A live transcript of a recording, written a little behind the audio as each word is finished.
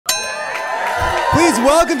Please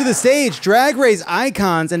welcome to the stage Drag Race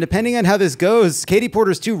icons, and depending on how this goes, Katie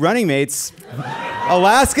Porter's two running mates,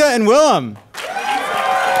 Alaska and Willam.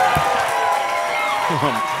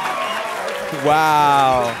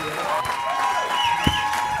 Wow.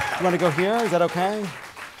 You want to go here? Is that okay?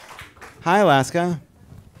 Hi, Alaska.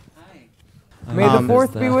 Hi. May the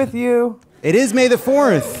 4th be with you. It is May the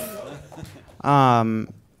 4th.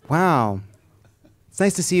 Wow. It's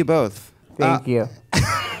nice to see you both. Thank you.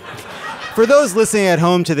 For those listening at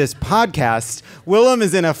home to this podcast, Willam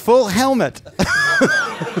is in a full helmet.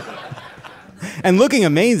 And looking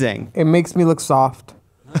amazing. It makes me look soft.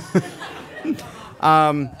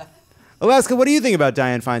 Alaska, what do you think about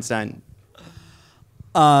Dianne Feinstein?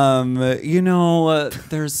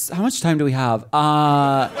 There's how much time do we have?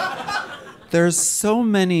 There's so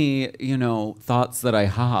many, thoughts that I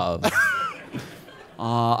have.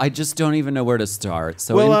 I just don't even know where to start.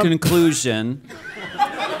 So in conclusion,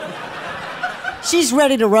 she's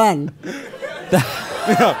ready to run.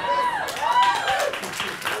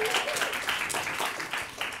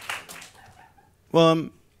 Well,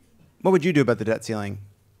 what would you do about the debt ceiling?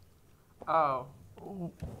 Oh.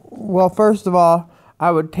 Well, first of all, I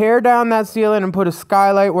would tear down that ceiling and put a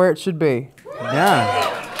skylight where it should be.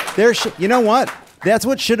 Yeah. You know what? That's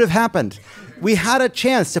what should have happened. We had a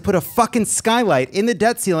chance to put a fucking skylight in the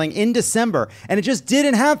debt ceiling in December, and it just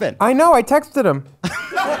didn't happen. I know, I texted him.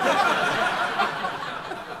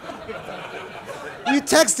 You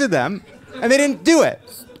texted them, and they didn't do it.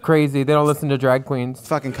 Crazy, they don't listen to drag queens.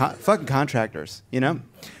 Fucking contractors, you know?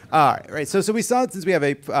 All right, so we saw, since we have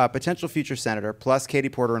a potential future senator, plus Katie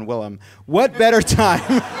Porter and Willam, what better time...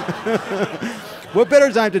 What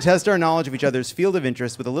better time to test our knowledge of each other's field of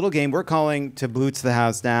interest with a little game we're calling Taboots the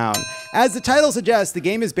House Down. As the title suggests, the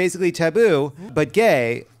game is basically Taboo, but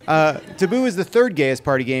gay. Taboo is the third gayest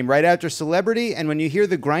party game, right after Celebrity, and when you hear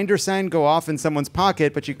the grinder sign go off in someone's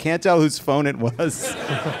pocket, but you can't tell whose phone it was.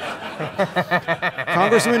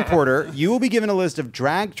 Congresswoman Porter, you will be given a list of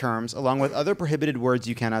drag terms along with other prohibited words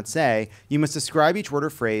you cannot say. You must describe each word or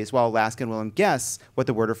phrase while Alaska and Willam guess what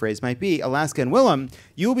the word or phrase might be. Alaska and Willam,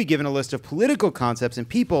 you will be given a list of political concepts and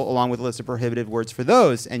people along with a list of prohibited words for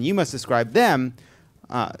those, and you must describe them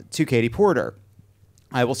to Katie Porter.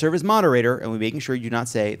 I will serve as moderator and we'll be making sure you do not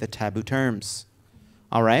say the taboo terms.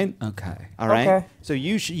 All right? Okay. All right. Okay. So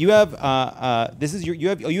you have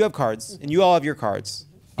you have cards, and you all have your cards.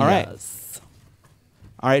 All right. Yes.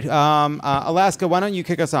 All right. Alaska, why don't you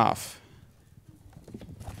kick us off?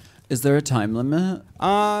 Is there a time limit?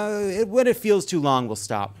 When it feels too long, we'll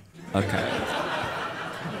stop. Okay.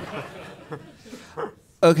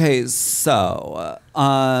 Okay, so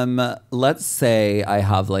let's say I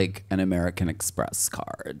have like an American Express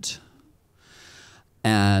card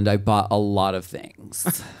and I bought a lot of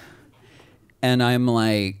things. And I'm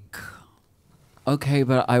like, okay,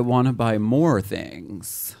 but I want to buy more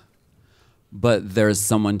things. But there's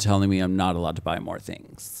someone telling me I'm not allowed to buy more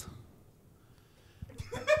things.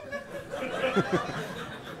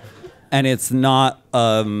 And it's not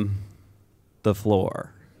the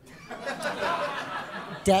floor.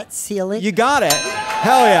 Debt ceiling. You got it.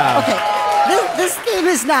 Hell yeah. Okay, this game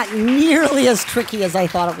is not nearly as tricky as I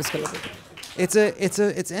thought it was going to be. It's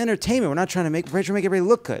entertainment. We're trying to make everybody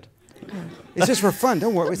look good. It's just for fun.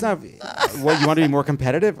 Don't worry. It's not. What, you want to be more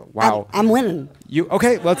competitive? Wow. I'm winning.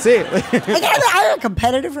 Okay? Let's see. I'm a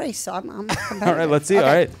competitive race, so I'm competitive. All right. Let's see. Okay.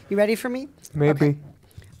 All right. You ready for me? Maybe. Okay.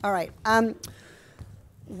 All right.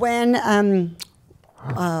 When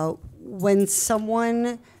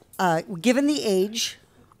someone, given the age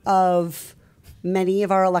of many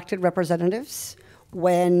of our elected representatives,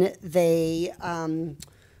 when they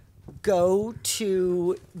go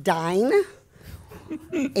to dine,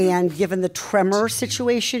 and given the tremor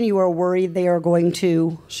situation, you are worried they are going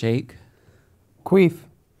to Shake? Queef.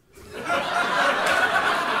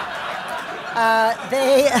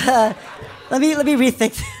 Let me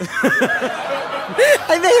rethink.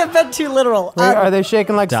 I may have been too literal. Wait, are they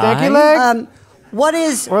shaking like die? stanky legs? What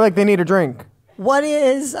is? Or like they need a drink? What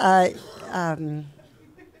is? No,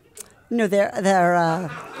 they're.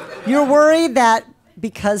 You're worried that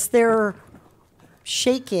because they're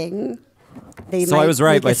shaking, they So might I was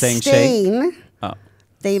right make by a saying stain. shake? Oh.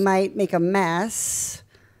 They might make a mess.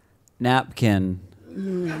 Napkin.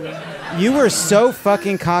 You were so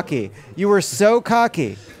fucking cocky. You were so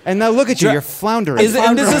cocky. And now look at you. You're floundering.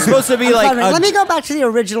 And this is supposed to be like... Let me go back to the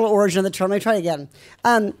original origin of the term. Let me try it again.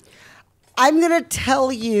 I'm going to tell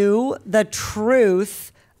you the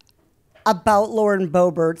truth about Lauren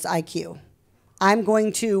Boebert's IQ. I'm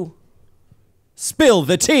going to... Spill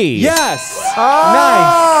the tea. Yes.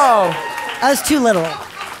 Oh! Nice. That was too literal.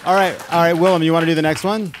 All right, Willem, you want to do the next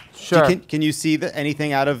one? Sure. Can you see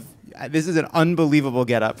anything out of? This is an unbelievable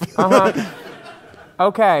getup.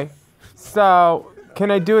 Okay. So,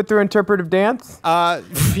 can I do it through interpretive dance?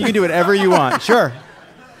 You can do whatever you want. Sure.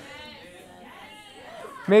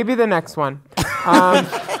 Maybe the next one.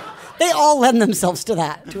 They all lend themselves to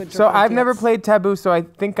that. So I've never played Taboo, so I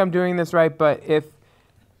think I'm doing this right. But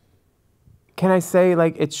can I say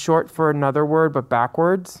like it's short for another word but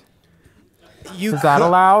backwards? Is that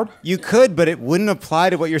allowed? You could, but it wouldn't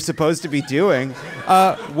apply to what you're supposed to be doing.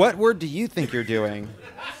 What word do you think you're doing?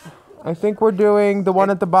 I think we're doing the one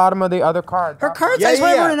at the bottom of the other card. Her cards, I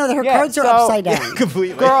swear, want to know that her cards are upside down.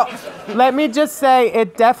 Completely. Girl, let me just say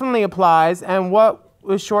it definitely applies. And what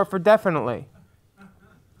is short for definitely?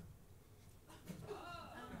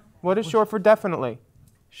 What is short for definitely?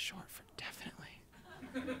 Short for definitely.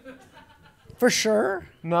 For sure?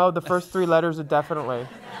 No, the first 3 letters are definitely.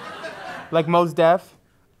 Like most def.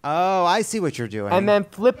 Oh, I see what you're doing. And then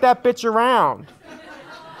flip that bitch around.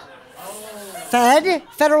 Fed?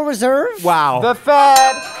 Federal Reserve? Wow. The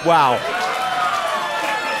Fed. Wow.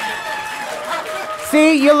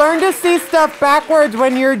 See, you learn to see stuff backwards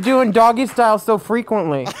when you're doing doggy style so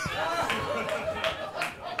frequently.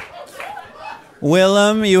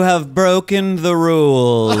 Willam, you have broken the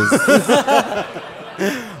rules.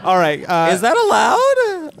 All right. Is that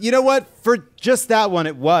allowed? You know what? For just that one,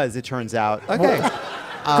 it turns out. Okay.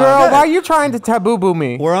 Girl, why are you trying to taboo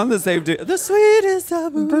me? We're on the same team. The sweetest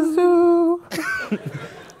taboo. The zoo.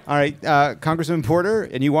 All right, Congressman Porter,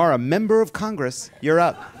 and you are a member of Congress. You're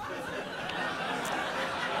up.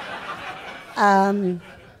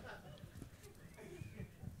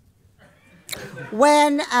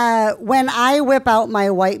 When I whip out my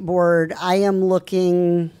whiteboard, I am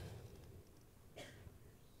looking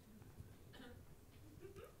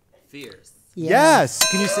Fierce. Yes.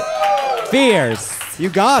 Can you say? Fierce. You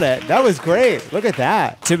got it. That was great. Look at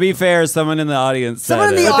that. To be fair, someone in the audience said Someone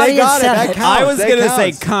in the it. But they audience got it. said That it. counts. I was That going to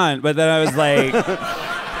say counts. cunt, but then I was like,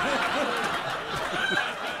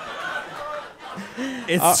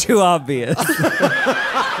 it's too obvious.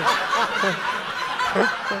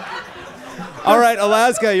 All right,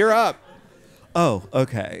 Alaska, you're up. Oh,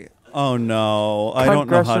 okay. Oh, no. I don't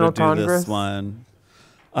know how to do Congress. this one.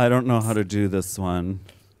 I don't know how to do this one.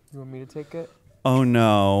 You want me to take it? Oh,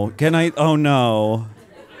 no. Can I? Oh, no.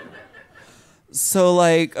 So,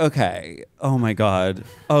 like, okay. Oh, my God.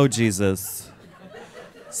 Oh, Jesus.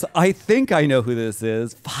 So I think I know who this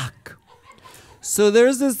is. Fuck. So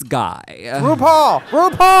there's this guy.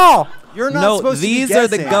 RuPaul! You're not No, supposed to be these are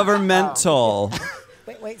the guessing. governmental.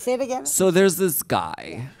 Wait, say it again. So there's this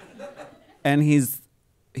guy, and he's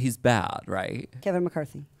bad, right? Kevin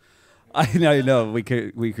McCarthy. I know. We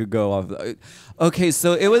could go off. Okay,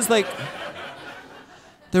 so it was like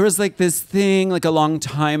there was like this thing like a long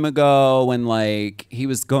time ago when like he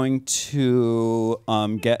was going to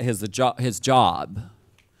get his job.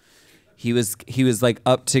 He was like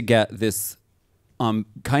up to get this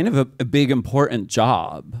kind of a big important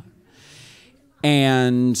job,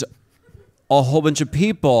 and a whole bunch of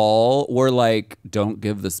people were like, "Don't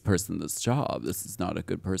give this person this job. This is not a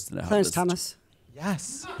good person to have." Clarence this Thomas.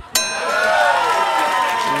 Yes.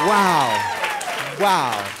 Wow.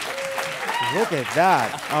 Look at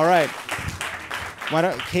that. All right.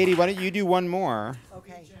 Katie, why don't you do one more?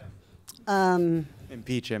 Okay.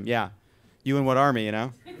 Impeach him, yeah. You in what army, you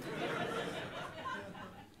know?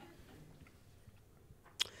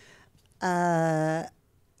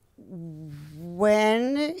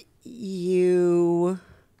 When you...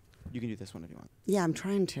 You can do this one if you want. Yeah, I'm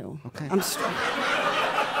trying to. Okay.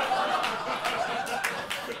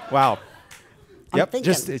 Wow. I'm Yep,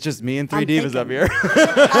 thinking. it's just me and 3 I'm divas up thinking.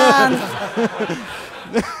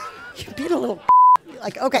 here. You're being a little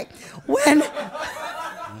like, okay. When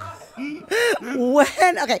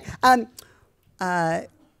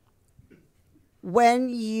when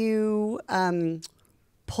you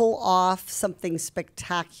pull off something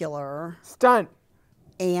spectacular Stunt.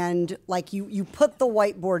 and like you put the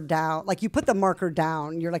whiteboard down, like you put the marker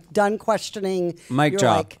down, you're like done questioning. Mic you're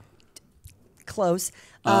drop. Like, close.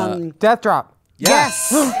 Death drop. Yes.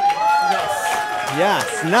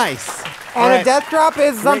 Yes, nice. All And right. a death drop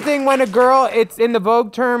is something when a girl, it's in the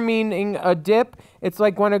Vogue term meaning a dip. It's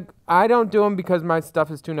like when I don't do them because my stuff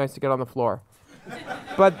is too nice to get on the floor.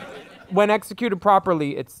 But when executed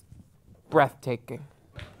properly, it's breathtaking.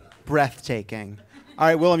 Breathtaking. All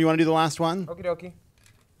right, Willam, you want to do the last one? Okie dokie.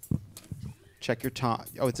 Check your time.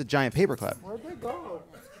 Oh, it's a giant paperclip. Where'd they go? Oh,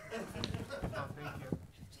 thank you.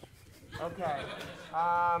 Okay.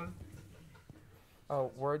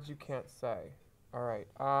 Words you can't say. All right.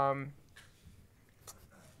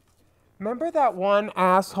 Remember that one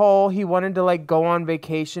asshole? He wanted to like go on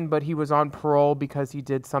vacation, but he was on parole because he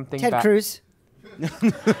did something Ted bad. Cruz.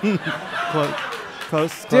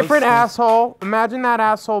 Close. Different asshole. Imagine that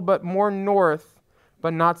asshole, but more north,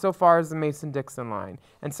 but not so far as the Mason-Dixon line.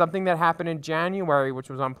 And something that happened in January,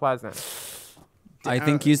 which was unpleasant. I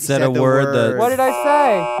think you said said a the word word. that. What did I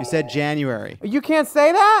say? You said January. You can't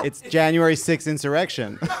say that? It's January 6th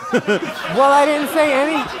insurrection. Well, I didn't say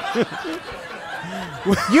any.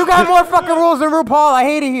 You got more fucking rules than RuPaul. I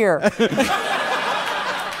hate it here.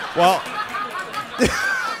 Well,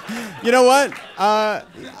 you know what?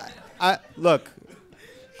 Look,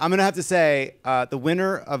 I'm going to have to say the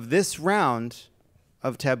winner of this round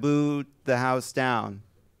of Taboo the House Down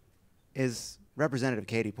is Representative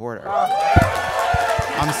Katie Porter.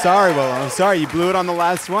 I'm sorry, Willam. I'm sorry. You blew it on the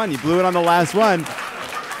last one.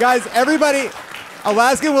 Guys, everybody,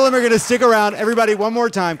 Alaska and Willam are going to stick around. Everybody, one more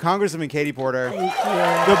time. Congresswoman Katie Porter. Thank you.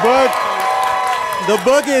 The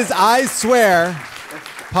book is I Swear,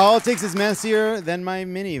 Politics is Messier Than My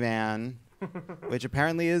Minivan, which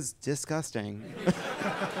apparently is disgusting.